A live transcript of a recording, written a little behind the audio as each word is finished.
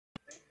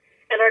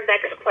And our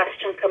next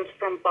question comes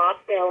from Bob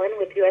Bellin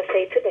with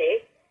USA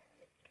Today.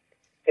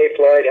 Hey,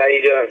 Floyd, how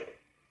you doing?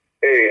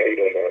 Hey, how you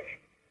doing,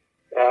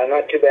 Bob?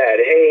 Not too bad.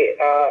 Hey,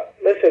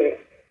 listen,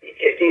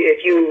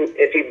 if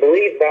you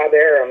believe Bob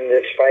Arum,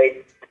 this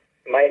fight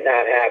might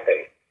not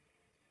happen.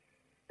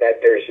 That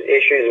there's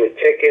issues with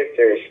tickets,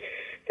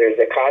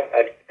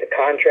 the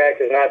contract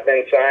has not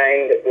been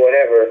signed,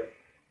 whatever.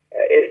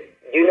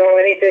 Do you know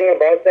anything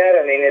about that?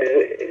 I mean,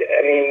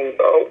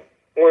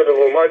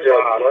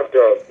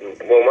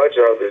 my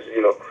job is,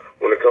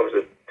 when it comes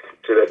to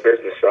that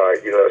business side,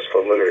 that's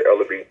for Leonard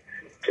Ellaby.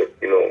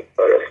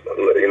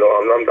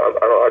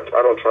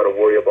 I don't try to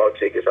worry about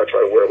tickets. I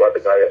try to worry about the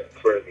guy that's in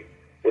front of me,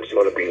 which is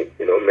going to be,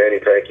 Manny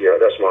Pacquiao.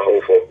 That's my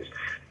whole focus.